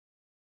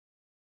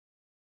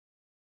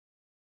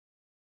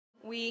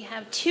We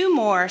have two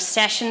more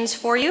sessions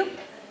for you.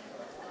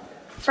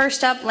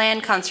 First up,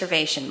 land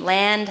conservation,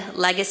 land,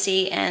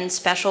 legacy, and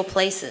special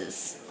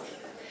places.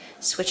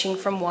 Switching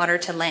from water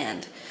to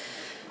land.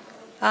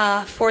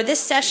 For this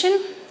session,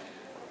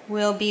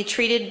 we'll be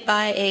treated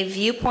by a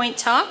viewpoint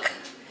talk.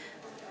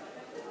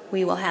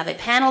 We will have a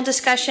panel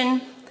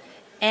discussion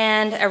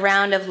and a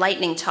round of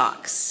lightning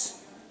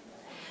talks.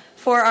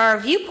 For our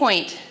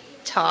viewpoint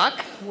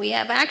talk, we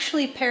have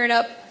actually paired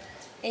up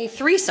a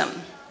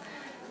threesome.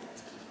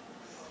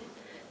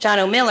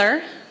 Jono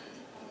Miller,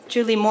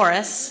 Julie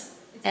Morris,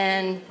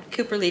 and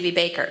Cooper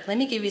Levey-Baker. Let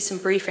me give you some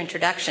brief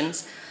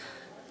introductions,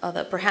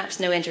 although perhaps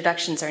no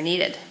introductions are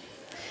needed.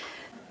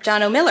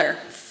 Jono Miller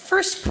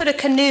first put a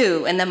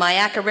canoe in the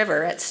Myakka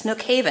River at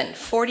Snook Haven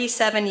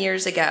 47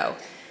 years ago.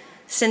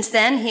 Since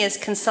then, he has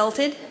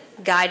consulted,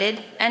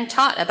 guided, and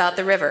taught about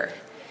the river.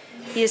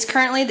 He is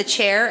currently the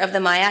chair of the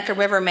Myakka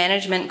River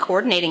Management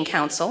Coordinating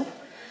Council,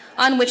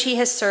 on which he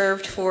has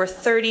served for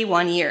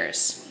 31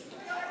 years.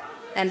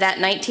 And that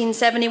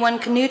 1971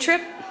 canoe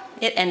trip,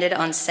 it ended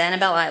on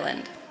Sanibel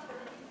Island.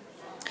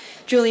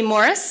 Julie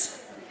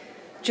Morris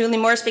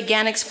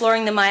began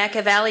exploring the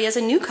Myakka Valley as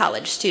a new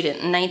college student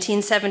in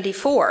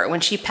 1974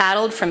 when she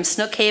paddled from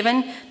Snook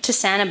Haven to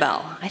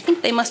Sanibel. I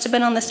think they must have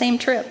been on the same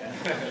trip.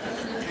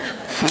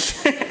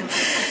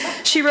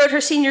 She wrote her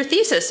senior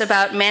thesis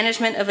about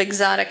management of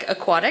exotic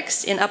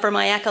aquatics in Upper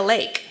Myakka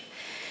Lake.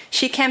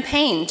 She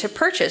campaigned to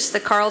purchase the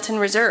Carlton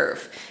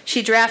Reserve.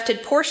 She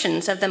drafted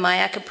portions of the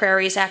Myakka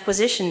Prairie's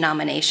acquisition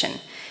nomination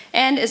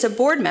and is a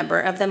board member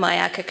of the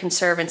Myakka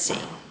Conservancy.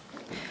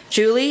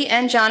 Julie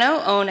and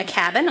Jono own a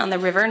cabin on the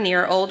river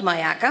near Old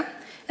Myakka,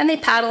 and they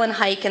paddle and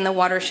hike in the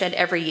watershed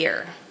every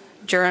year.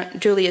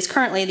 Julie is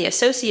currently the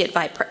Associate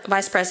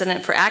Vice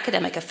President for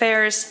Academic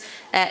Affairs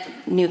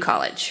at New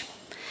College.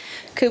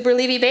 Cooper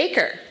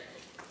Levey-Baker,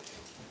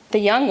 the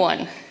young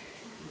one.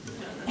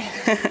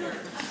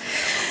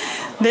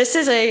 This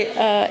is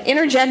a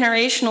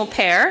intergenerational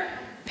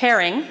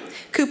pairing.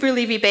 Cooper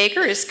Levey-Baker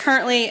is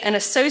currently an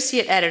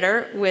associate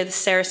editor with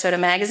Sarasota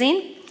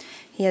Magazine.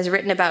 He has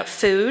written about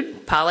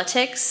food,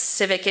 politics,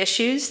 civic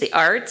issues, the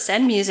arts,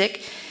 and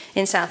music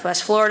in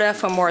Southwest Florida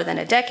for more than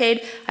a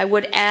decade. I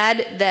would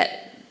add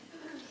that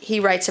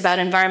he writes about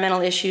environmental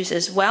issues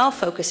as well,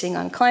 focusing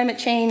on climate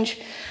change,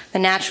 the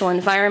natural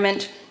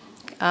environment,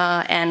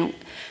 and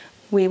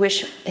we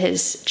wish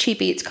his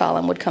Cheap Eats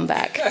column would come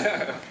back.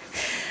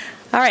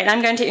 All right,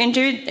 I'm going to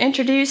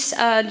introduce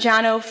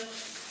Jono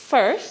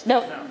first.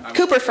 No,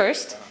 Cooper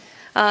first,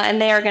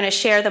 and they are going to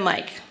share the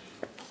mic.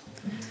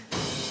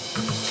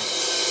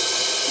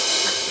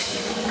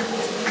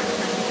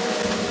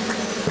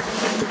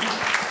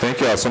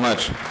 Thank you all so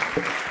much.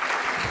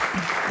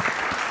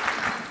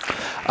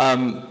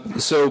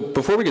 So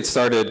before we get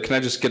started, can I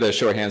just get a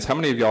show of hands? How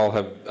many of y'all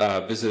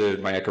have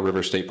visited Myakka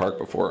River State Park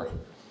before?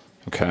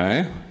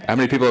 Okay. How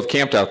many people have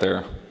camped out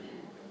there?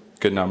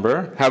 Good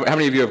number. How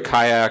many of you have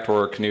kayaked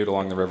or canoed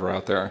along the river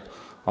out there?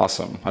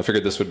 Awesome. I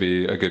figured this would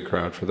be a good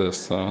crowd for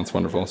this, so it's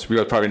wonderful. So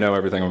you probably know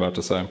everything I'm about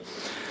to say.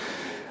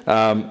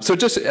 So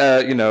just,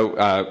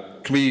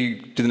 can we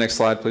do the next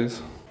slide, please?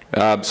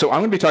 So I'm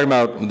going to be talking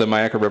about the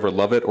Myakka River,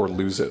 love it or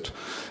lose it.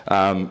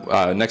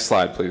 Next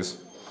slide, please.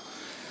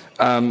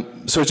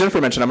 So as Jennifer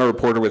mentioned, I'm a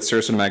reporter with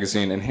Sarasota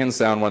Magazine, and hands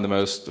down, one of the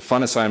most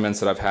fun assignments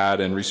that I've had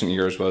in recent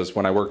years was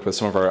when I worked with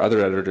some of our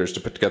other editors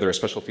to put together a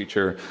special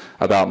feature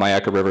about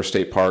Myakka River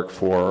State Park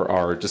for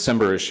our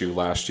December issue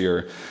last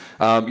year.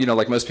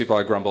 Like most people,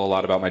 I grumble a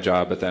lot about my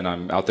job, but then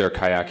I'm out there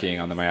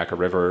kayaking on the Myakka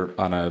River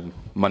on a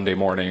Monday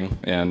morning,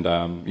 and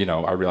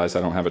I realize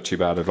I don't have it too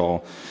bad at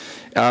all.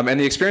 And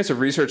the experience of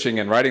researching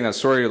and writing that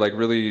story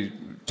really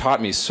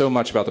taught me so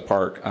much about the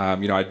park.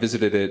 I'd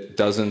visited it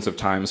dozens of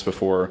times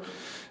before,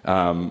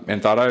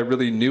 and thought I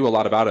really knew a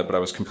lot about it, but I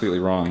was completely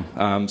wrong.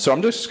 So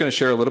I'm just going to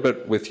share a little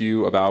bit with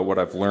you about what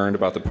I've learned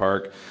about the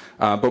park.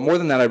 But more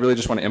than that, I really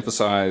just want to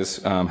emphasize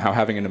how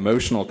having an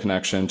emotional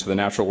connection to the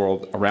natural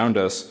world around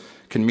us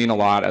can mean a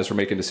lot as we're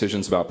making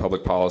decisions about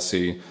public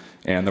policy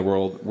and the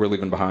world we're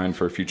leaving behind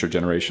for future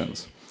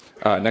generations.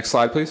 Next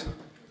slide, please.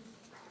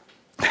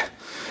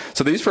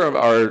 So these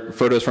are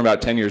photos from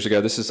about 10 years ago.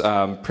 This is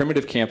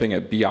primitive camping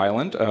at Bee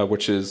Island,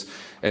 which is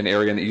an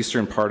area in the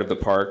eastern part of the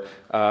park.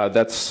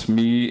 That's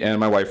me and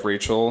my wife,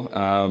 Rachel.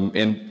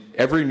 And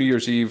every New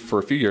Year's Eve for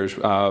a few years,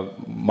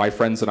 my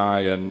friends and I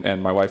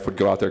and my wife would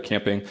go out there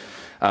camping.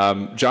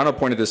 Jono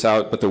pointed this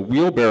out, but the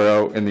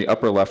wheelbarrow in the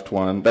upper left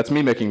one, that's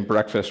me making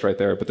breakfast right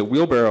there, but the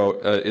wheelbarrow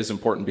is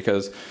important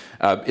because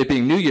it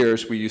being New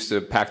Year's, we used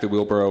to pack the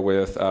wheelbarrow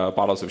with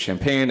bottles of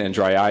champagne and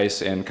dry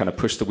ice and kind of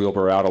push the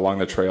wheelbarrow out along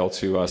the trail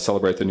to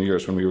celebrate the New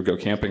Year's when we would go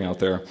camping out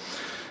there.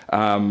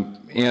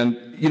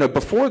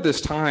 Before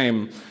this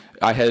time,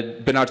 I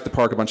had been out to the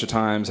park a bunch of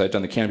times. I'd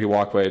done the canopy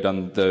walkway,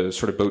 done the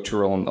sort of boat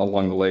tour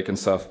along the lake and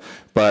stuff,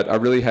 but I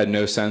really had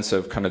no sense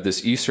of kind of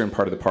this eastern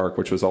part of the park,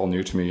 which was all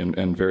new to me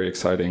and very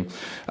exciting.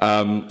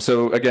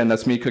 So again,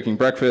 that's me cooking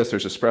breakfast.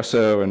 There's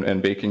espresso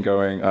and bacon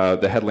going,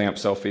 the headlamp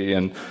selfie.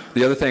 And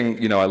the other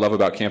thing I love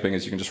about camping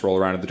is you can just roll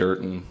around in the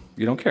dirt and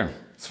you don't care.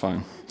 It's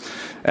fine.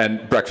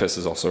 And breakfast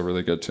is also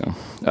really good too.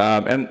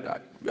 And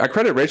I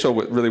credit Rachel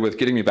really with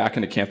getting me back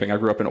into camping. I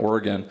grew up in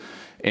Oregon,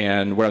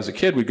 and when I was a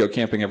kid, we'd go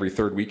camping every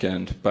third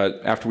weekend.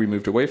 But after we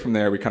moved away from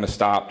there, we kind of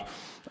stopped.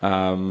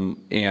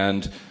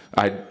 And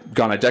I'd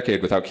gone a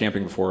decade without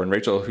camping before. And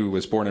Rachel, who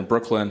was born in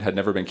Brooklyn, had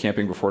never been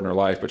camping before in her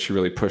life, but she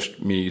really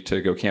pushed me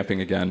to go camping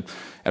again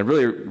and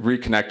really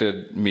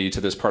reconnected me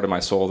to this part of my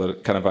soul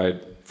that kind of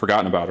I'd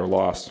forgotten about or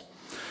lost.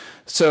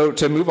 So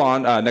to move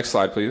on, next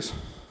slide, please.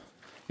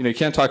 You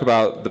can't talk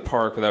about the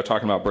park without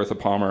talking about Bertha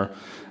Palmer.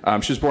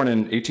 She was born in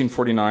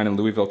 1849 in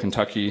Louisville,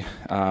 Kentucky,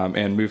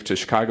 and moved to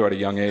Chicago at a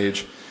young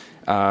age.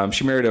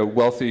 She married a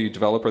wealthy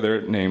developer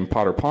there named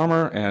Potter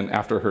Palmer, and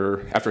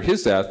after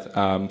his death,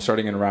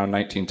 starting in around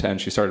 1910,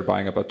 she started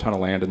buying up a ton of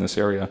land in this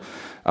area,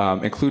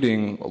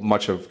 including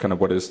much of kind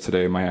of what is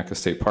today Myakka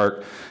State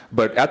Park.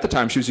 But at the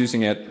time, she was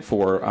using it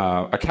for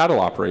a cattle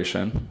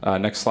operation.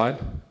 Next slide.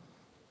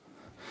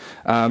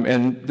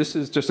 And this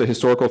is just a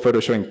historical photo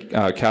showing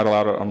cattle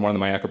out on one of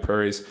the Myakka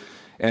prairies.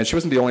 And she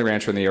wasn't the only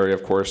rancher in the area,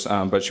 of course,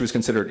 but she was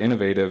considered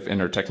innovative in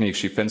her technique.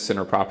 She fenced in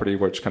her property,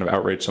 which kind of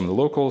outraged some of the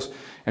locals,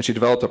 and she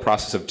developed a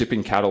process of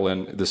dipping cattle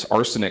in this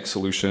arsenic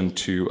solution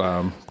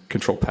to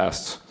control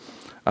pests.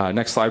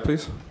 Next slide,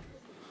 please.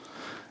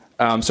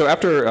 So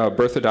after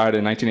Bertha died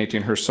in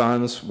 1918, her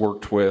sons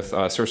worked with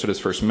Sarasota's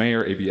first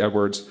mayor, A.B.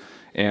 Edwards,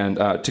 and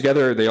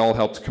together they all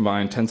helped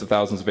combine tens of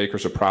thousands of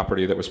acres of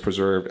property that was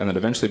preserved and then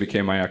eventually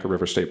became Myakka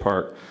River State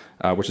Park,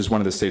 which is one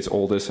of the state's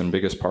oldest and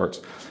biggest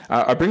parks.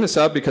 I bring this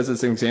up because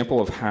it's an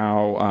example of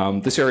how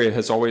this area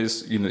has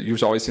always,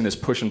 you've always seen this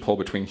push and pull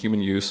between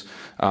human use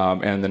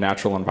and the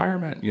natural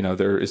environment.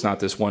 There is not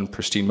this one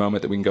pristine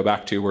moment that we can go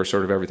back to where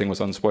sort of everything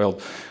was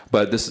unspoiled,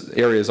 but this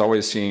area has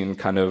always seen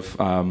kind of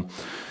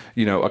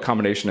a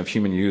combination of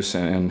human use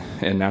and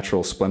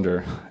natural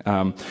splendor.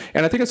 And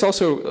I think it's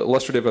also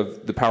illustrative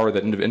of the power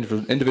that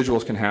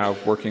individuals can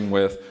have working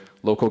with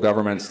local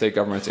governments, state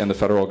governments, and the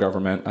federal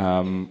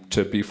government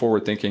to be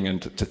forward-thinking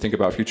and to think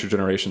about future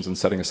generations and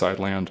setting aside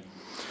land.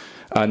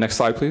 Next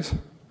slide, please.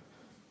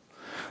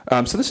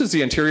 So this is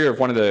the interior of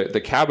one of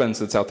the cabins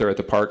that's out there at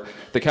the park.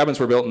 The cabins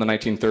were built in the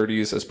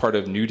 1930s as part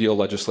of New Deal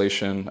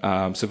legislation.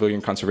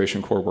 Civilian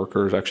Conservation Corps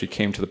workers actually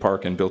came to the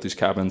park and built these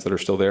cabins that are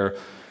still there.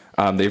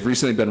 They've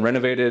recently been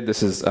renovated.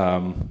 This is,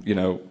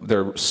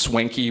 they're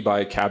swanky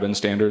by cabin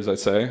standards, I'd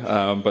say,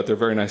 but they're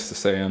very nice to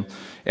stay in.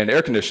 And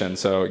air conditioned,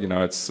 so,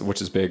 which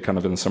is big kind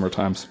of in the summer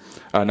times.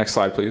 Next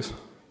slide, please.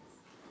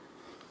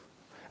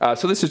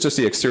 So this is just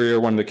the exterior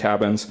of one of the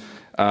cabins.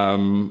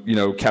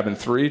 Cabin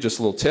 3, just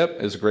a little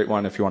tip, is a great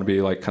one if you want to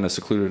be like kind of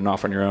secluded and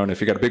off on your own. If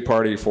you got a big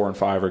party, 4 and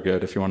 5 are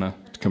good if you want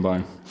to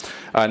combine.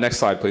 Next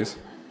slide, please.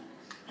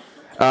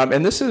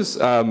 And this is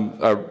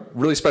a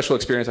really special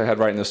experience I had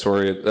writing this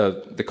story.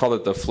 They called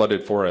it the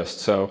flooded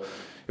forest. So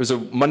it was a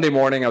Monday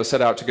morning. I was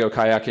set out to go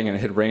kayaking, and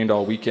it had rained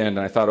all weekend. And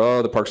I thought,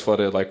 oh, the park's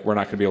flooded. Like, we're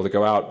not going to be able to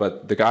go out.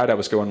 But the guide I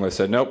was going with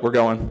said, nope, we're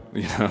going.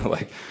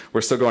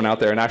 We're still going out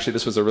there. And actually,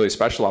 this was a really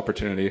special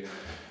opportunity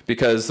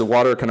because the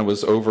water kind of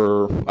was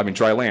over,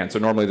 dry land. So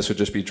normally this would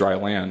just be dry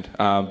land.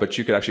 But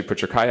you could actually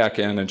put your kayak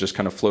in and just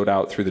kind of float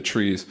out through the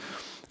trees.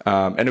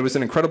 And it was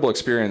an incredible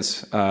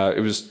experience.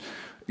 It was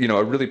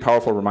a really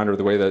powerful reminder of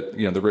the way that,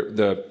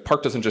 the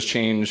park doesn't just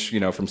change,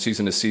 from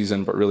season to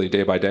season, but really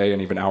day by day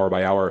and even hour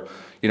by hour.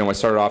 When I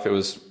started off, it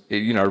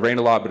rained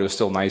a lot, but it was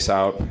still nice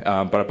out.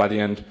 But by the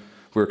end,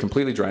 we were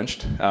completely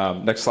drenched.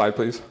 Next slide,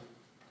 please.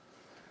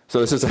 So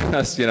this is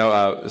us,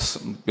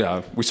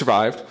 we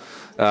survived.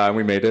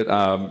 We made it.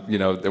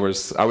 I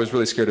was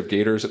really scared of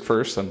gators at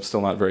first. I'm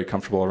still not very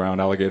comfortable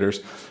around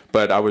alligators.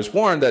 But I was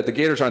warned that the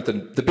gators aren't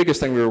the biggest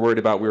thing we were worried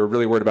about. We were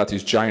really worried about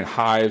these giant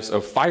hives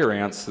of fire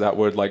ants that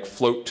would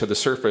float to the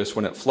surface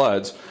when it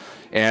floods.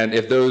 And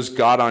if those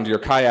got onto your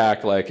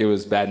kayak, it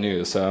was bad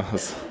news. So I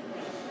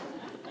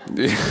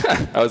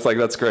was like,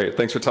 that's great.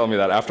 Thanks for telling me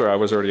that after I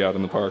was already out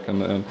in the park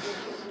and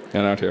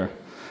out here.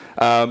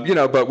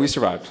 But we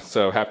survived.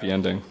 So happy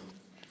ending.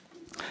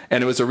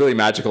 And it was a really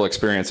magical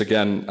experience.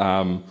 Again,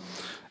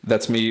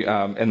 that's me,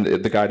 and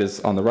the guide is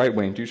on the right,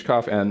 Wayne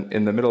Duchkoff, and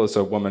in the middle is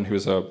a woman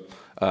who's an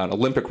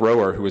Olympic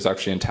rower who was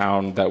actually in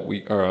town that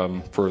week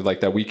for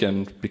that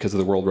weekend because of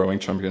the World Rowing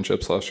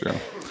Championships last year.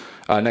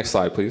 Next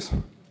slide, please.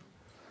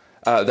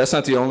 That's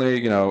not the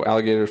only,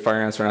 alligator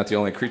fire ants are not the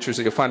only creatures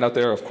that you'll find out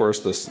there. Of course,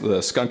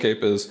 the skunk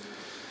ape is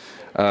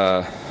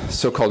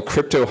so-called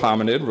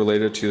crypto-hominid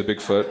related to the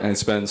Bigfoot, and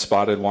it's been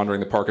spotted wandering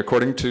the park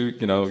according to,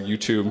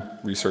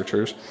 YouTube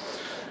researchers.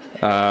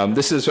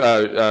 This is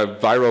a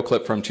viral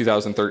clip from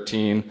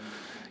 2013.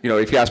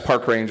 If you ask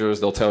park rangers,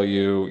 they'll tell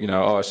you,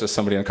 oh, it's just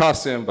somebody in a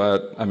costume,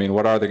 but,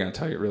 what are they going to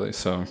tell you, really?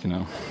 So,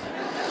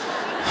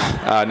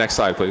 Next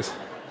slide, please.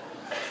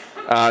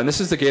 And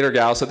this is the Gator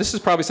Gal. So this is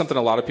probably something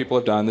a lot of people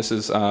have done. This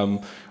is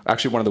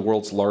actually one of the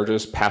world's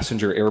largest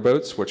passenger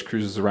airboats, which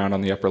cruises around on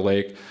the upper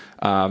lake.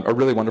 A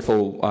really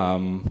wonderful,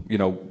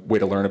 way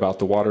to learn about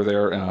the water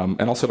there,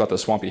 and also about the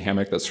swampy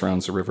hammock that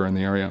surrounds the river in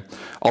the area.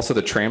 Also,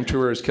 the tram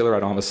tour is killer. I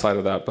don't have a slide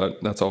of that,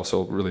 but that's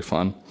also really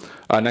fun.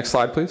 Next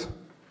slide, please.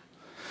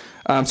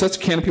 So that's a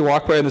canopy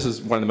walkway, and this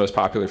is one of the most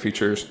popular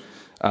features.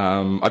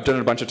 I've done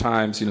it a bunch of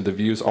times. The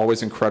view's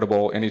always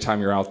incredible.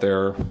 Anytime you're out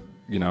there,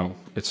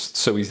 it's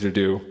so easy to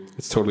do.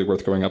 It's totally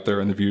worth going up there,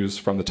 and the views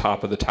from the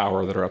top of the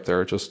tower that are up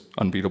there are just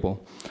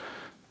unbeatable.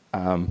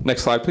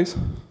 Next slide, please.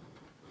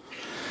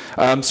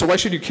 So why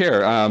should you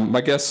care?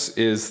 My guess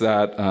is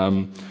that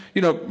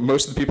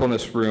most of the people in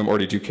this room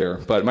already do care,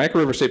 but Myakka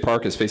River State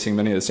Park is facing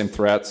many of the same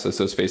threats as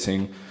those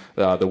facing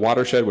the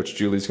watershed, which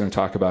Julie's going to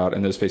talk about,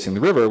 and those facing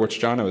the river, which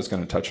Jono is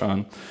going to touch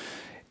on,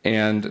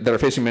 and that are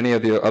facing many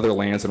of the other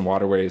lands and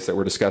waterways that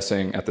we're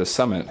discussing at this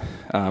summit.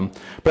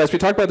 But as we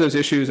talk about those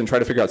issues and try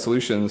to figure out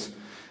solutions,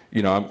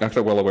 I'm not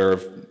well aware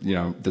of,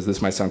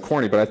 this might sound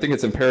corny, but I think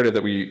it's imperative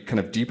that we kind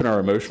of deepen our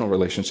emotional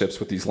relationships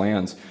with these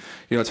lands.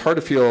 It's hard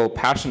to feel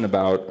passionate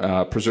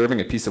about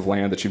preserving a piece of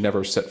land that you've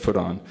never set foot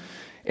on.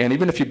 And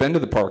even if you've been to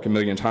the park a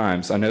million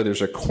times, I know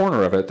there's a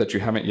corner of it that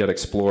you haven't yet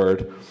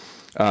explored.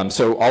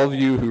 So all of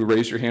you who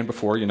raised your hand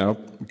before,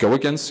 go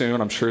again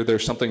soon. I'm sure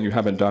there's something you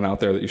haven't done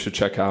out there that you should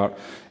check out.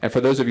 And for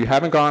those of you who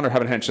haven't gone or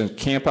haven't had a chance to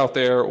camp out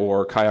there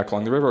or kayak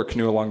along the river or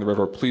canoe along the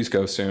river, please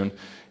go soon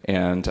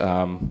and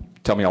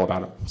tell me all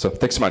about it. So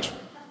thanks so much.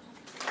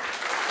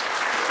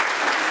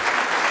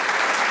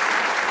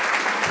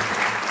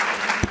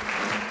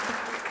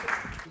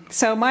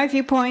 So my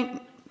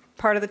viewpoint,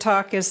 part of the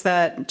talk, is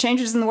that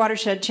changes in the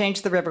watershed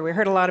change the river. We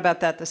heard a lot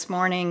about that this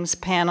morning's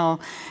panel,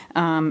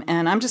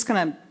 and I'm just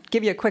going to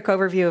give you a quick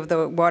overview of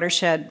the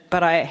watershed,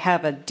 but I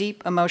have a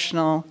deep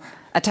emotional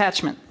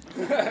attachment.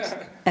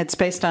 It's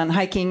based on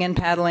hiking and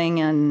paddling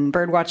and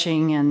bird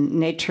watching and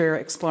nature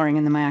exploring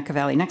in the Myakka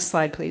Valley. Next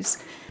slide,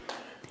 please.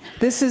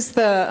 This is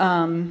the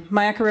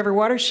Myakka River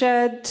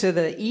watershed. To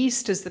the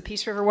east is the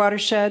Peace River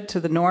watershed. To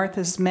the north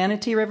is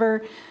Manatee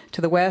River.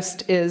 To the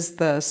west is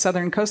the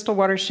southern coastal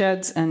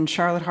watersheds, and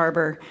Charlotte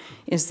Harbor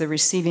is the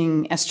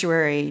receiving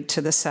estuary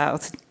to the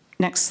south.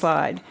 Next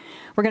slide.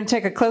 We're going to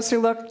take a closer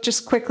look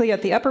just quickly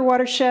at the upper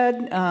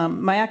watershed.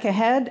 Myakka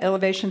Head,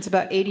 elevation's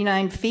about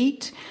 89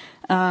 feet.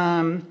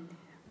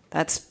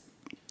 That's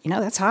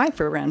high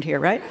for around here,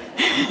 right?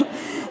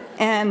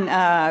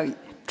 And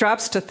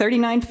drops to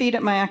 39 feet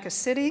at Myakka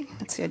City.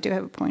 Let's see, I do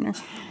have a pointer.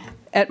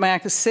 At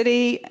Myakka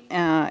City,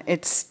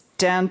 it's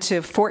down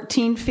to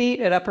 14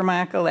 feet at Upper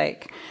Myakka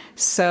Lake.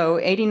 So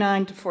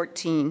 89 to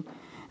 14.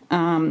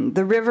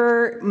 The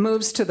river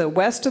moves to the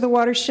west of the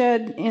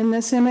watershed in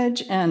this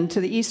image, and to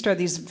the east are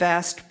these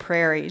vast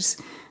prairies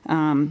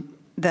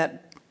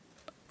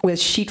with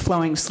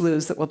sheet-flowing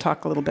sloughs that we'll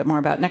talk a little bit more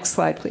about. Next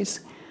slide, please.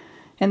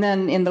 And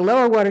then in the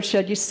lower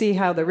watershed, you see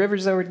how the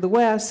river's over to the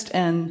west,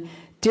 and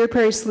Deer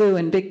Prairie Slough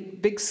and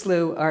Big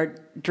Slough are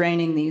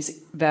draining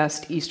these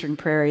vast eastern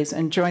prairies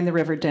and join the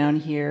river down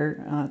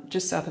here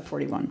just south of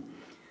 41.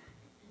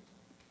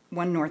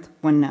 One north,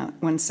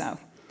 one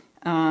south.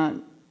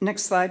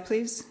 Next slide,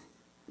 please.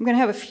 I'm going to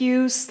have a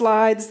few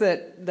slides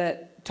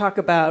that talk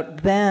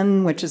about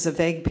then, which is a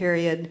vague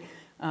period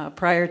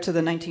prior to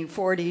the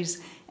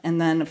 1940s, and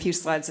then a few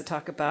slides that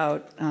talk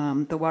about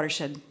the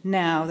watershed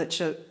now that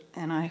show,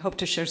 and I hope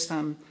to show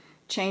some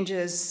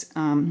changes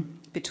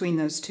between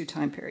those two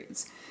time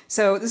periods.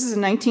 So this is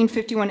a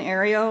 1951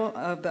 aerial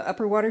of the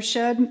upper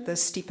watershed, the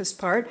steepest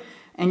part,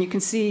 and you can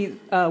see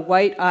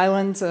white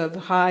islands of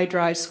high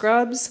dry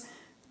scrubs.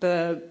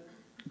 The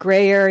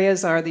gray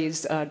areas are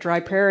these dry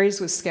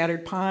prairies with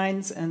scattered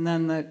pines, and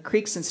then the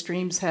creeks and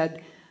streams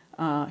had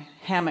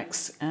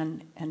hammocks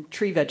and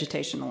tree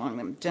vegetation along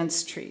them,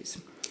 dense trees.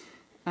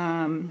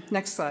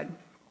 Next slide.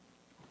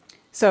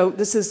 So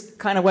this is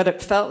kind of what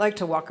it felt like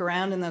to walk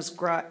around in those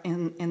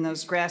in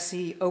those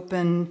grassy,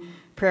 open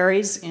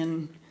prairies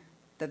in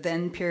the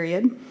then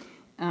period.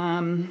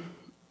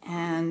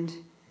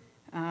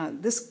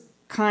 This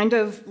kind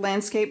of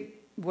landscape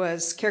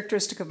was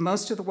characteristic of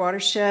most of the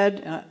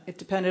watershed. It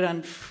depended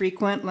on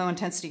frequent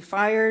low-intensity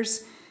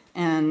fires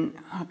and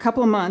a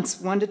couple of months,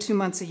 1 to 2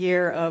 months a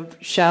year of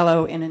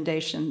shallow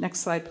inundation. Next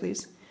slide,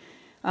 please.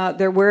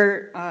 There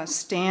were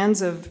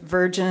stands of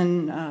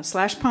virgin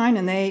slash pine,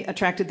 and they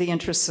attracted the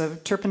interests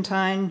of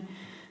turpentine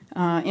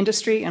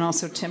industry and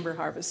also timber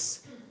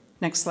harvests.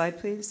 Next slide,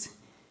 please.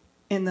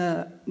 In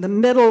the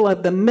middle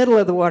of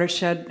the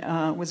watershed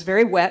was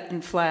very wet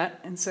and flat,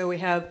 and so we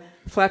have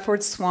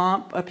Flatford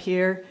Swamp up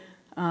here,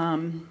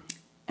 and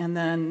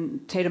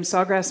then Tatum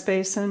Sawgrass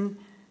Basin,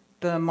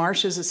 the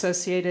marshes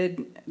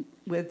associated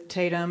with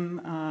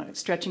Tatum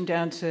stretching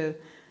down to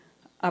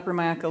Upper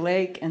Myakka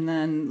Lake, and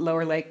then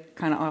Lower Lake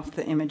kind of off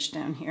the image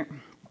down here.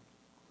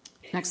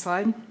 Next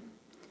slide.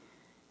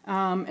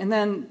 And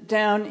then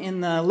down in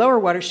the lower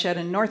watershed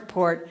in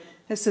Northport,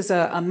 this is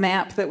a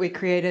map that we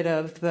created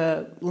of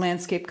the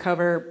landscape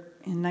cover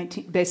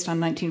based on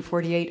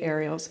 1948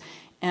 aerials.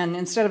 And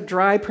instead of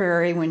dry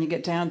prairie, when you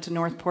get down to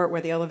Northport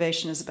where the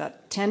elevation is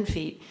about 10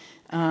 feet,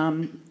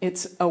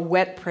 it's a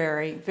wet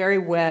prairie, very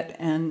wet,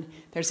 and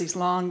there's these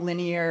long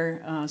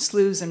linear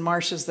sloughs and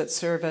marshes that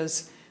serve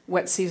as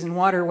wet season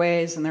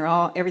waterways, and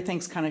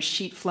everything's kind of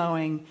sheet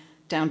flowing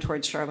down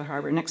towards Charlotte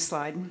Harbor. Next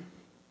slide.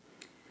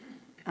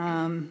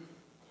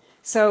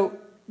 So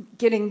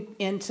getting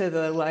into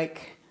the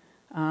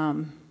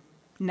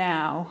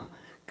now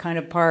kind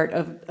of part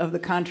of the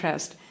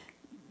contrast.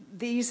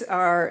 This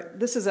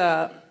is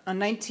a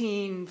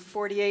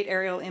 1948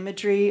 aerial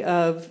imagery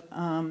of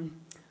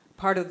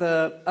part of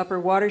the upper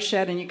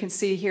watershed, and you can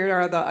see here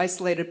are the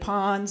isolated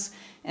ponds,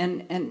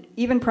 and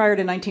even prior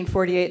to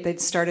 1948,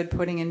 they'd started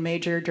putting in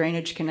major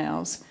drainage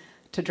canals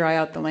to dry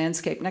out the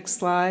landscape. Next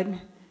slide.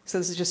 So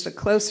this is just a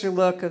closer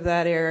look of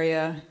that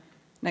area.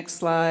 Next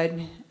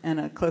slide, and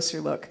a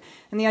closer look.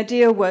 And the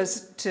idea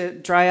was to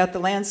dry out the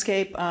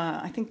landscape.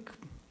 I think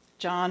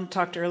John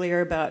talked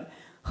earlier about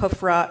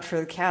hoof rot for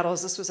the cattle.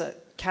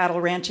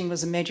 Cattle ranching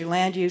was a major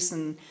land use,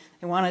 and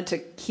they wanted to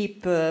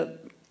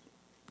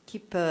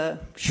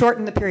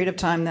shorten the period of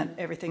time that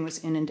everything was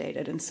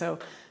inundated. And so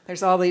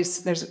there's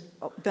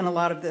been a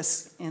lot of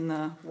this in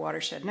the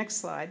watershed. Next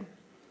slide.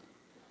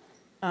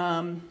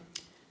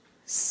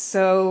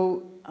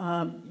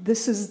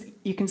 This is,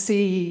 you can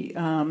see,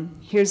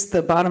 here's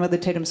the bottom of the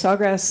Tatum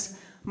Sawgrass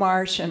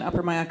Marsh and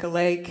Upper Myakka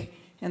Lake,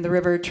 and the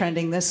river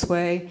trending this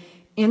way.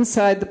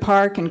 Inside the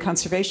park in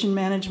conservation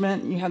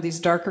management, you have these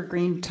darker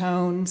green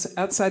tones.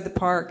 Outside the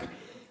park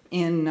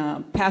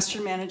in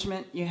pasture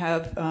management, you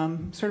have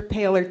sort of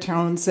paler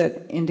tones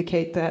that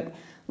indicate that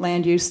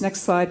land use.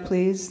 Next slide,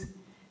 please.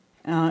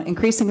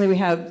 Increasingly, we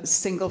have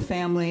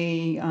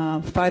single-family,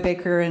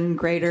 5-acre and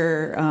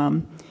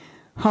greater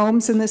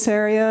homes in this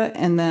area,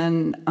 and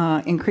then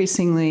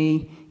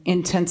increasingly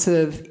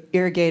intensive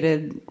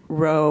irrigated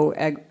row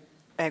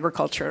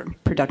agriculture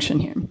production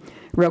here.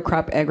 Row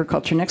crop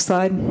agriculture. Next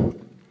slide.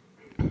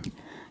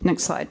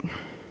 Next slide.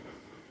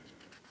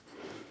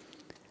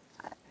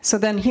 So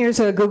then here's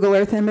a Google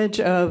Earth image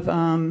of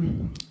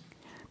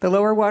the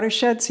lower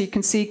watershed. So you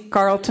can see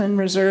Carlton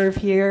Reserve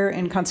here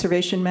in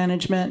conservation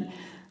management,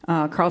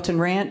 Carlton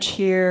Ranch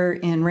here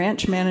in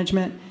ranch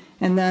management,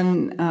 and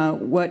then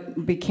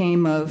what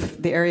became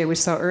of the area we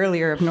saw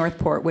earlier of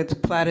Northport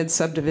with platted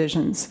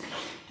subdivisions.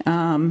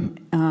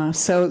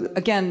 So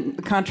again,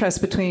 the contrast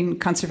between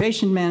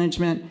conservation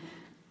management,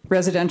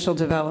 residential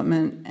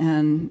development,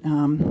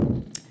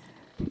 and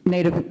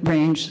native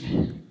range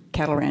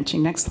cattle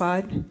ranching. Next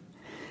slide.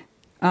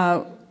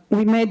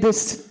 We made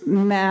this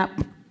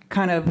map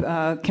kind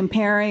of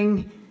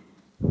comparing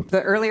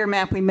the earlier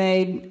map we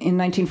made in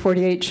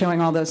 1948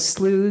 showing all those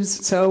sloughs.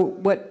 So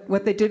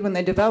what they did when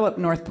they developed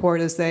Northport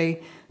is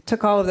they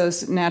took all of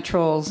those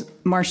natural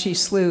marshy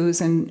sloughs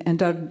and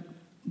dug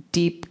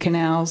deep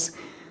canals.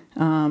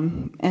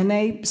 And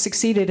they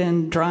succeeded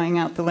in drying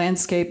out the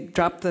landscape,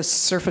 dropped the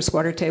surface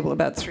water table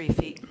about 3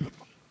 feet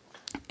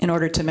in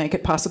order to make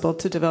it possible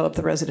to develop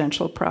the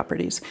residential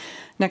properties.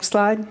 Next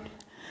slide.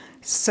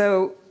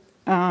 So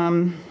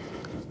I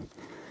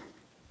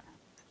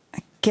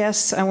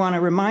guess I want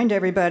to remind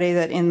everybody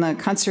that in the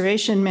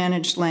conservation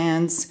managed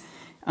lands,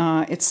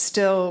 it's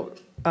still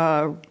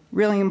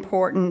really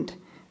important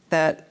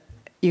that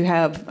you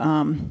have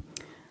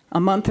a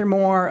month or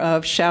more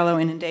of shallow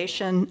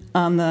inundation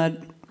on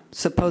the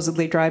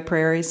supposedly dry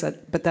prairies,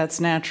 but that's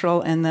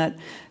natural, and that,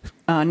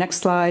 next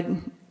slide,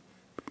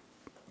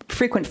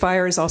 frequent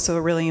fire is also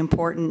a really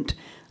important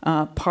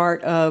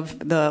part of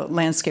the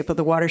landscape of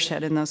the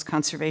watershed in those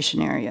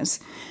conservation areas.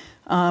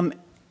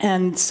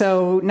 And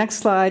so, next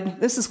slide,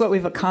 this is what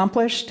we've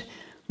accomplished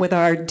with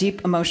our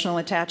deep emotional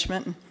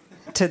attachment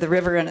to the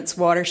river and its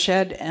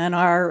watershed, and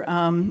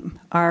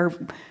our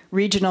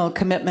regional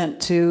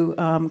commitment to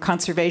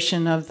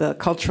conservation of the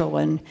cultural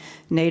and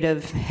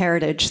native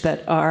heritage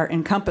that are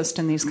encompassed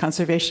in these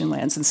conservation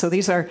lands. And so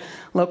these are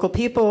local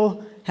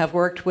people, have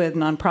worked with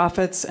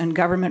nonprofits and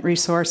government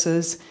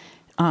resources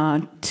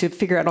to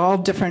figure out all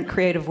different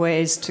creative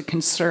ways to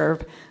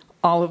conserve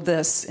all of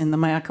this in the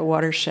Myakka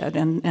watershed.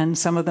 And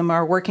some of them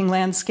are working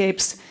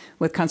landscapes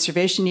with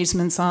conservation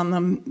easements on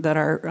them that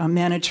are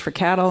managed for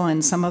cattle,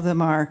 and some of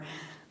them are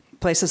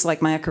places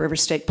like Myakka River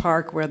State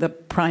Park where the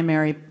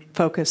primary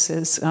focus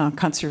is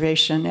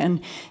conservation.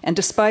 And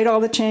despite all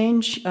the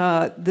change,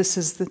 this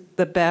is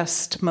the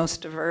best,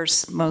 most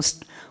diverse,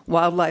 most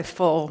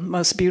wildlife-full,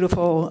 most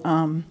beautiful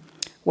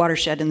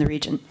watershed in the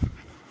region.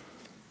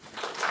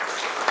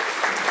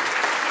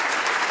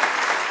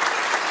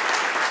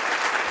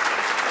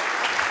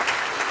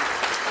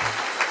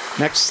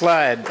 Next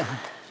slide.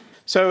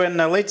 So in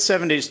the late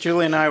 70s,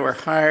 Julie and I were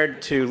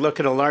hired to look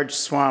at a large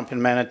swamp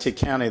in Manatee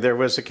County. There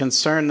was a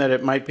concern that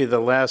it might be the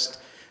last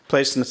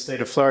place in the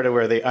state of Florida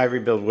where the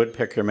ivory-billed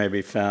woodpecker may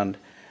be found.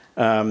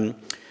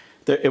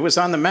 It was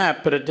on the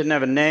map, but it didn't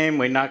have a name.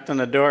 We knocked on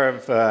the door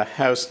of a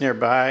house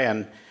nearby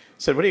and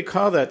said, "What do you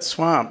call that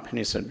swamp?" And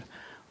he said,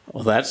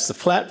 "Well, that's the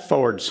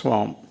Flatford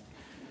Swamp."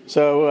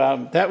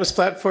 So that was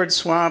Flatford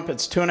Swamp.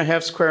 It's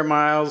 2.5 square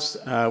miles.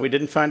 We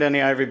didn't find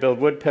any ivory-billed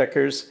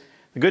woodpeckers.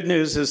 The good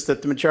news is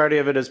that the majority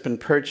of it has been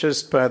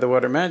purchased by the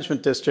Water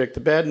Management District.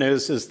 The bad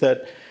news is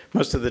that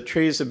most of the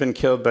trees have been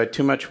killed by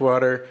too much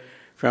water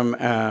from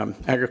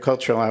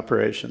agricultural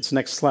operations.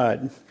 Next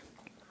slide.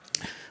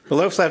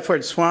 Below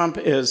Flatford Swamp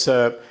is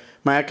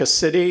Myakka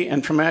City,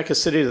 and from Myakka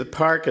City to the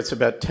park, it's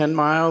about 10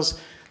 miles.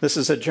 This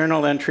is a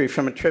journal entry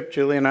from a trip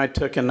Julie and I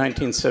took in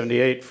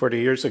 1978, 40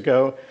 years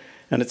ago.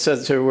 And it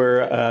says there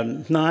were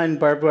 9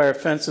 barbed wire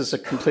fences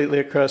completely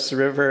across the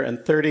river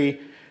and 30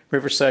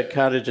 riverside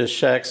cottages,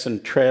 shacks,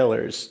 and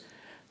trailers.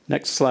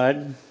 Next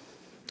slide.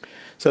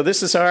 So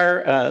this is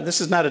this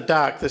is not a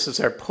dock, this is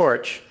our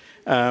porch.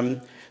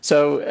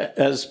 So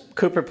as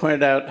Cooper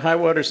pointed out, high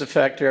water is a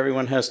factor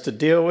everyone has to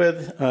deal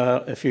with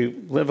if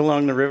you live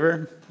along the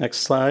river. Next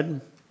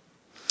slide.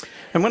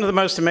 And one of the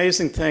most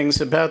amazing things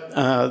about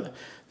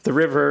the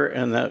river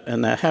and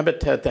the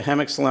habitat, the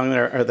hammocks along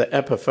there, are the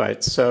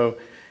epiphytes. So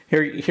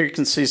here you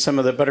can see some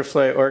of the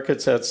butterfly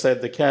orchids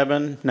outside the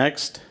cabin.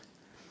 Next.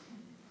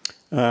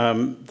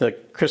 The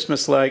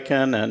Christmas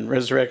lichen and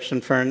resurrection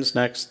ferns.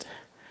 Next.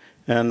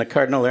 And the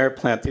cardinal air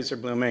plant. These are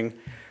blooming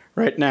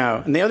right now.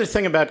 And the other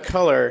thing about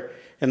color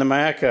in the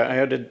Myakka, I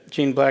owe to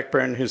Jean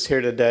Blackburn, who's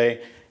here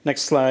today.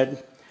 Next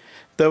slide.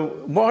 The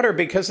water,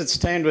 because it's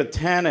stained with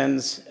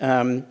tannins,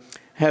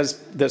 has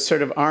the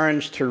sort of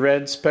orange to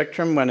red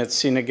spectrum when it's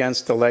seen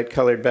against the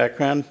light-colored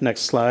background.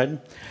 Next slide.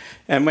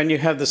 And when you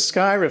have the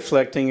sky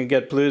reflecting, you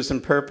get blues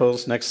and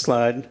purples. Next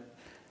slide.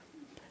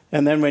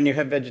 And then when you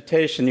have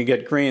vegetation, you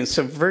get green.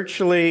 So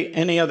virtually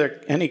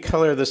any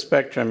color of the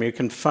spectrum you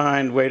can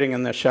find waiting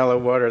in the shallow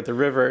water of the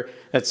river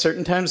at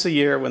certain times of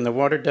year when the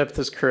water depth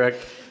is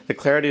correct, the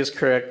clarity is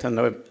correct,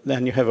 and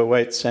then you have a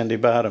white sandy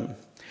bottom.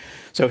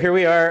 So here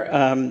we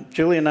are,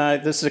 Julie and I.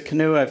 This is a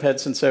canoe I've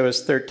had since I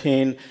was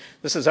 13.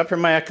 This is Upper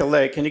Myakka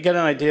Lake, and you get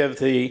an idea of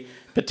the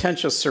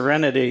potential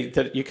serenity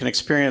that you can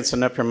experience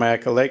in Upper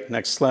Myakka Lake.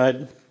 Next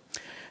slide.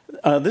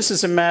 This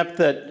is a map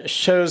that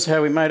shows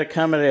how we might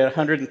accommodate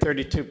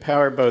 132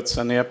 power boats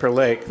on the upper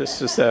lake.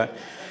 This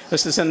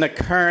is in the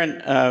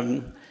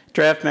current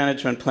draft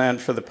management plan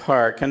for the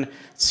park. And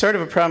it's sort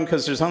of a problem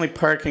because there's only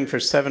parking for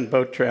 7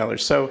 boat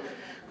trailers. So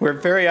we're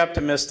very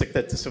optimistic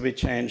that this will be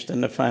changed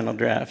in the final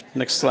draft.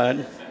 Next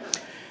slide.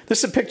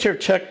 This is a picture of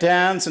Chuck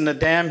Downs and the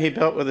dam he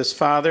built with his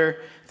father.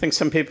 I think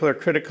some people are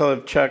critical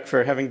of Chuck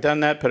for having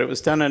done that, but it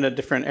was done in a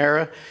different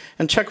era.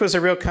 And Chuck was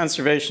a real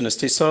conservationist.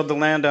 He sold the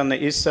land on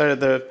the east side of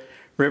the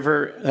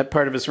river, that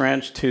part of his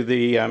ranch, to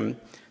the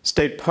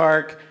state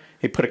park.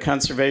 He put a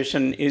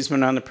conservation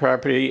easement on the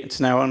property. It's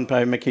now owned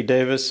by Mickey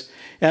Davis.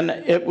 And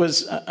it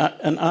was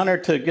an honor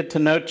to get to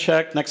know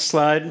Chuck. Next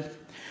slide.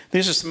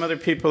 These are some other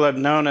people I've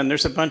known, and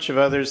there's a bunch of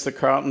others, the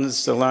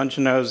Carltons, the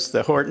Longinos,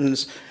 the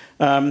Hortons.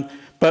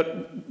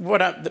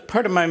 But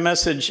part of my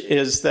message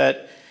is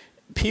that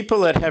people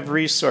that have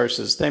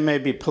resources, they may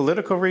be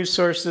political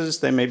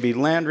resources, they may be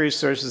land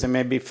resources, they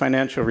may be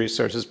financial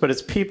resources, but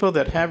it's people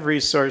that have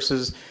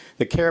resources,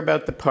 that care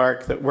about the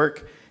park, that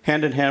work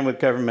hand in hand with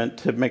government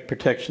to make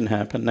protection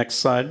happen. Next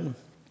slide.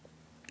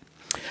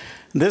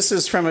 This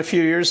is from a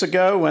few years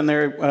ago when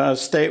their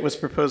state was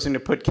proposing to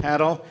put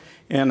cattle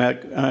in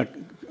a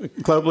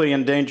globally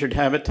endangered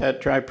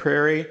habitat, dry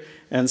prairie.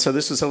 And so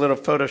this is a little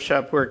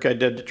Photoshop work I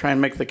did to try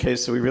and make the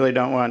case that we really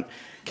don't want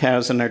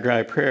cows in our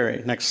dry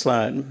prairie. Next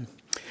slide.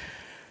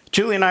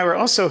 Julie and I were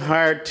also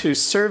hired to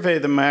survey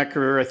the Myakka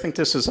River, I think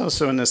this was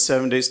also in the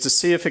 70s, to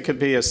see if it could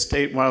be a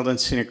state wild and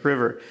scenic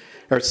river,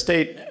 or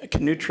state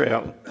canoe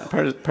trail,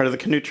 part of the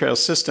canoe trail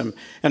system.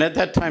 And at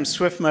that time,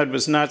 Swiftmud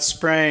was not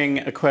spraying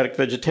aquatic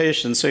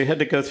vegetation, so you had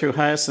to go through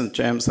hyacinth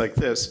jams like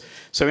this.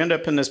 So we end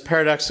up in this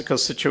paradoxical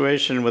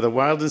situation with a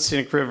wild and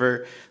scenic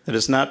river that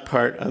is not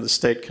part of the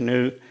state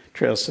canoe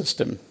trail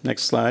system.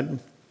 Next slide.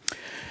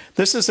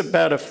 This is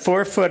about a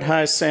 4-foot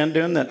high sand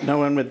dune that no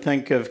one would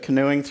think of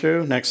canoeing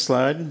through. Next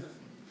slide.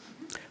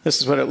 This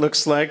is what it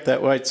looks like,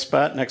 that white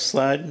spot. Next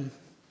slide.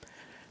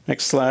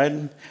 Next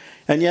slide.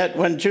 And yet,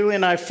 when Julie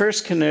and I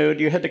first canoed,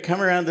 you had to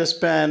come around this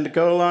bend,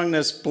 go along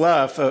this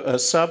bluff, a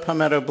saw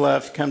palmetto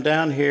bluff, come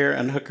down here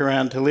and hook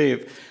around to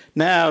leave.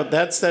 Now,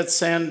 that's that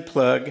sand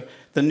plug.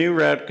 The new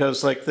route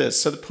goes like this.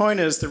 So the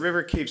point is, the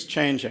river keeps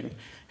changing.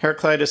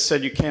 Heraclitus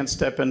said you can't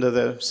step into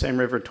the same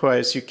river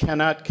twice. You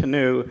cannot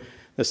canoe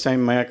the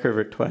same Myakka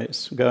River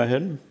twice. Go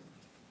ahead.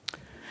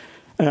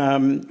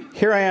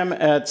 Here I am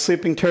at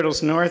Sleeping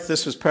Turtles North.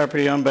 This was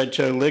property owned by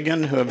Joe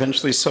Ligon, who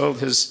eventually sold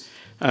his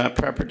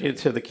property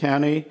to the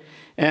county.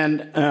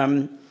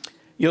 And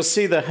you'll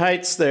see the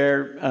heights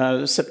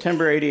there,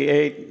 September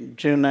 88,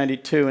 June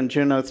 92, and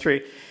June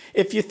 03.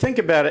 If you think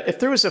about it, if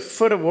there was a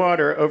foot of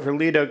water over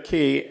Lido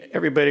Key,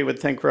 everybody would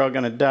think we're all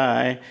going to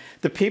die.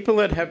 The people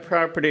that have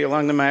property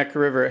along the Myakka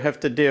River have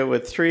to deal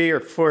with 3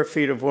 or 4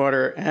 feet of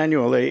water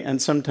annually,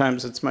 and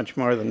sometimes it's much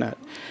more than that.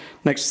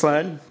 Next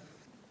slide.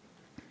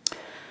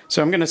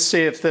 So I'm going to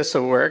see if this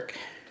will work.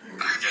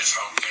 I just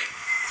hope that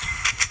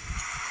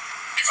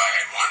if I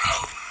had one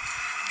hope,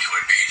 it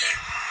would be that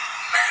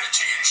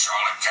Manatee and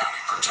Charlotte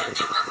County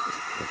protect the river.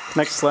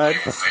 Next slide.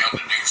 They have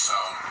failed to do so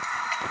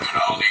in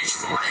all these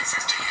 40,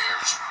 50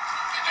 years,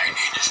 and they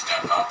need to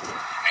step up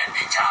and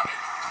be counted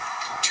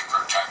to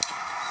protect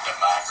the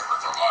Myakka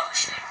River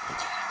watershed.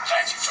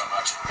 Thank you so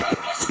much, and God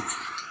bless you.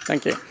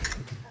 Thank you.